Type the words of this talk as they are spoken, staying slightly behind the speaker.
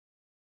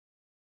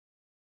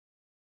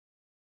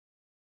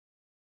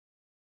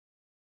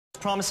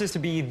promises to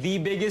be the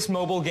biggest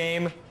mobile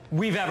game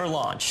we've ever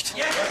launched.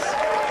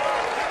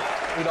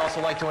 Yes! We'd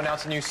also like to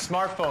announce a new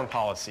smartphone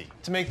policy.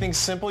 To make things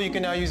simple, you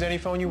can now use any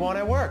phone you want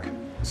at work.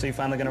 So you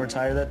finally gonna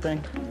retire that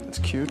thing? It's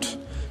cute.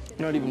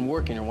 You're not even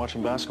working, you're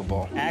watching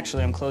basketball.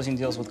 Actually, I'm closing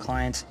deals with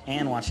clients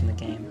and watching the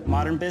game.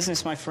 Modern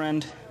business, my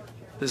friend.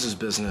 This is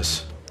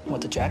business.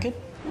 What, the jacket?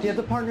 Do you have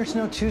the partners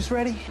note 2s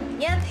ready?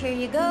 Yep, here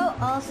you go,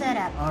 all set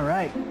up. All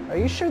right. Are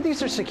you sure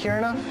these are secure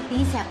enough?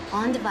 These have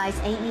on-device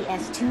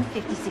AES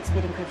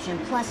 256-bit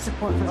encryption plus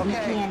support for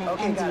VPN and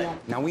okay, got it. NDM.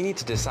 Now we need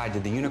to decide,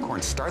 did the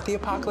unicorn start the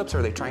apocalypse or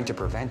are they trying to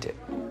prevent it?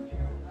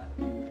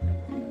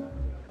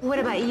 What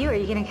about you? Are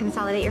you going to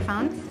consolidate your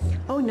phones?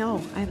 Oh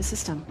no, I have a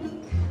system.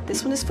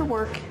 This one is for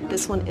work,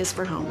 this one is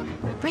for home.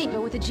 Great,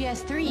 but with the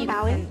GS3 you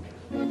Allie,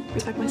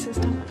 respect my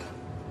system.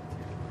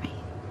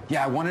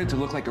 Yeah, I wanted it to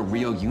look like a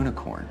real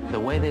unicorn. The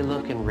way they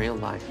look in real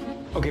life.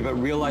 Okay, but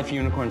real-life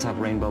unicorns have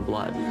rainbow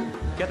blood.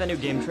 Got that new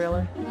game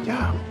trailer?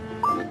 Yeah.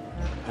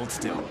 Hold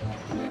still.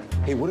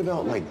 Hey, what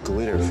about, like,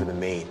 glitter for the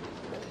mane?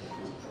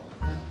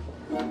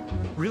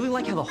 Really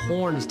like how the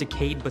horn is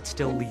decayed but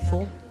still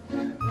lethal.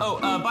 Oh,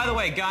 by the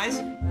way, guys,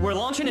 we're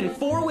launching in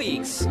 4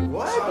 weeks.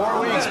 What?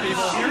 4 weeks,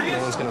 people. No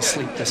one's gonna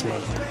sleep this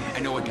month. I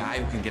know a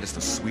guy who can get us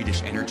the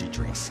Swedish energy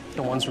drinks.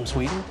 The ones from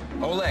Sweden?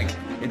 Oleg,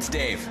 it's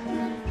Dave.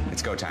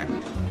 It's go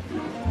time.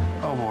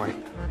 Oh boy.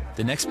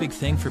 The next big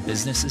thing for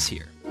business is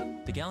here.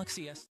 The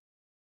Galaxy S.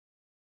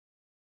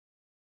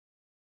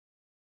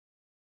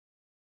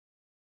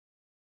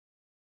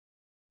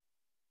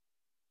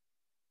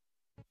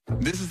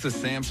 This is the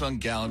Samsung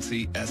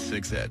Galaxy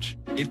S6 Edge.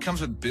 It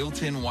comes with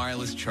built-in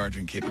wireless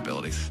charging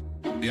capabilities.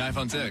 The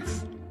iPhone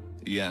 6?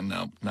 Yeah,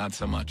 no, not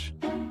so much.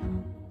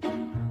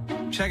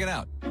 Check it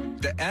out.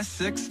 The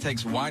S6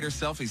 takes wider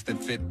selfies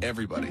that fit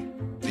everybody.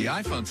 The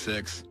iPhone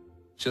 6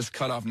 just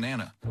cut off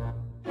Nana.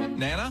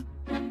 Nana?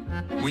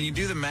 When you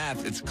do the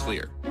math, it's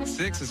clear.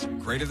 6 is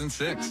greater than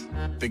 6.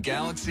 The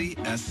Galaxy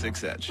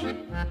S6 Edge.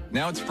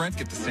 Now at Sprint,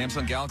 get the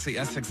Samsung Galaxy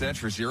S6 Edge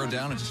for $0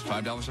 down and just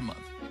 $5 a month.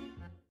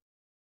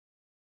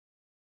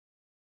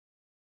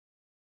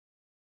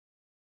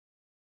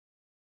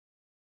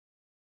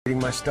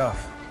 Reading my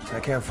stuff. I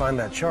can't find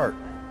that chart.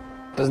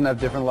 Doesn't have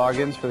different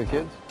logins for the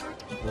kids?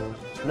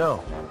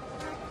 No.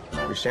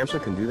 Your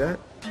Samsung can do that?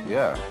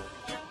 Yeah.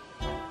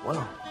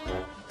 Wow.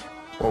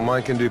 Well,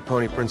 mine can do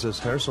Pony Princess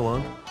Hair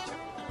Salon.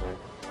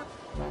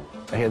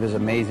 I hear there's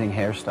amazing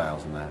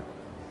hairstyles in that.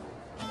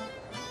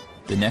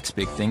 The next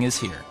big thing is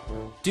here.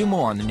 Do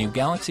more on the new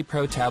Galaxy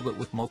Pro tablet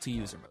with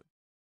multi-user mode.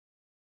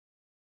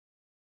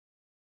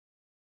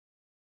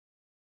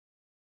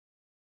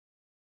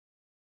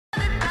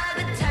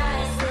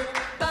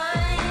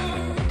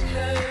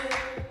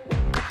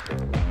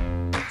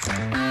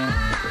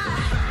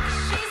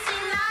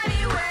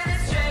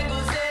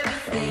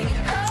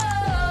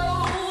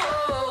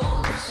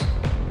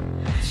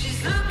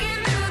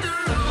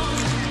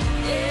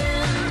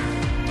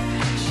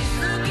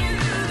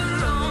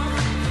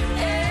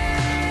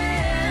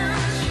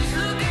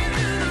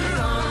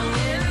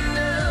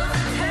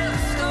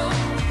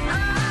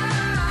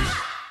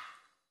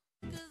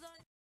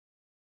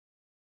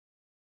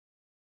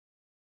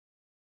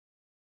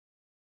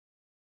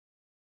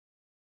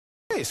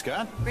 Hey,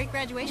 Scott. Great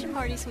graduation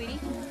party, sweetie.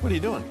 What are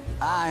you doing?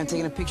 I'm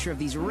taking a picture of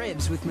these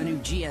ribs with my new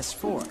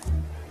GS4.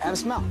 Have a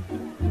smell.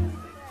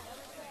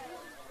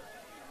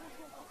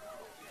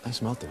 I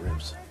smelled the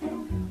ribs.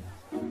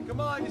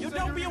 Come on, you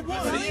don't be a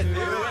woman. Do it,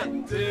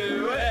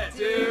 do it, do it,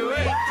 do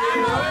it.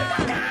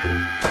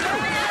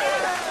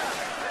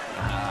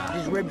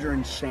 These ribs are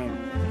insane.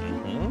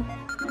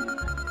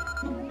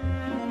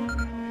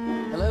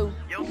 Hello?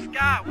 Yo,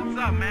 Scott, what's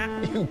up,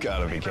 man? You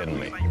gotta be kidding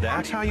me.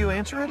 That's how you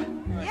answer it?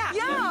 Yeah,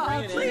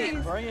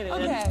 please.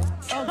 Okay.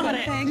 Oh, good.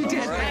 Thanks. You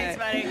did. Thanks,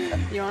 buddy.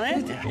 You want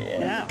it?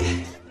 Yeah.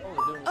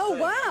 Oh,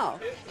 wow.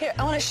 Here,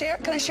 I want to share.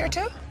 Can I share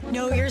too?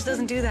 No, yours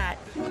doesn't do that.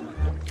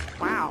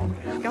 Wow.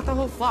 Got the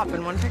whole flop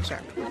in one picture.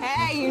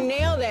 Hey, you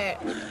nailed it.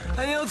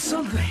 I nailed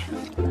something.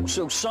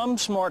 So some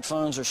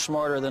smartphones are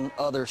smarter than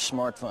other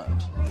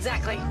smartphones.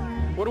 Exactly.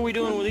 What are we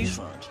doing with these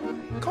phones?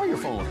 Call your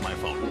phone with my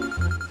phone.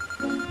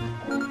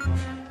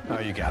 Oh,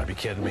 you gotta be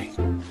kidding me.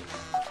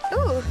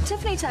 Ooh,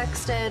 Tiffany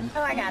texted.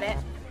 Oh, I got it.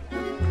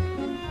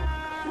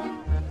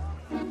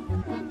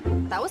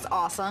 That was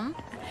awesome.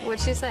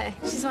 What'd she say?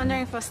 She's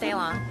wondering if we'll stay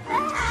long.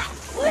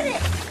 Would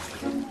it?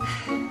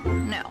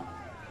 No.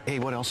 Hey,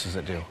 what else does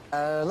it do?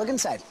 Look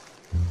inside.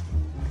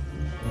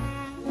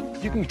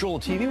 You can control a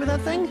TV with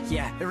that thing?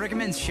 Yeah, it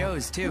recommends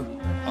shows, too.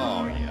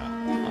 Oh, yeah.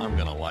 I'm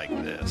gonna like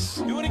this.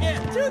 Do it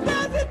again.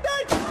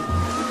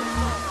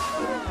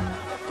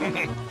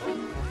 2009!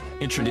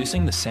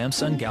 Introducing the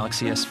Samsung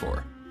Galaxy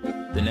S4.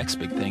 The next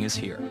big thing is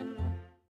here.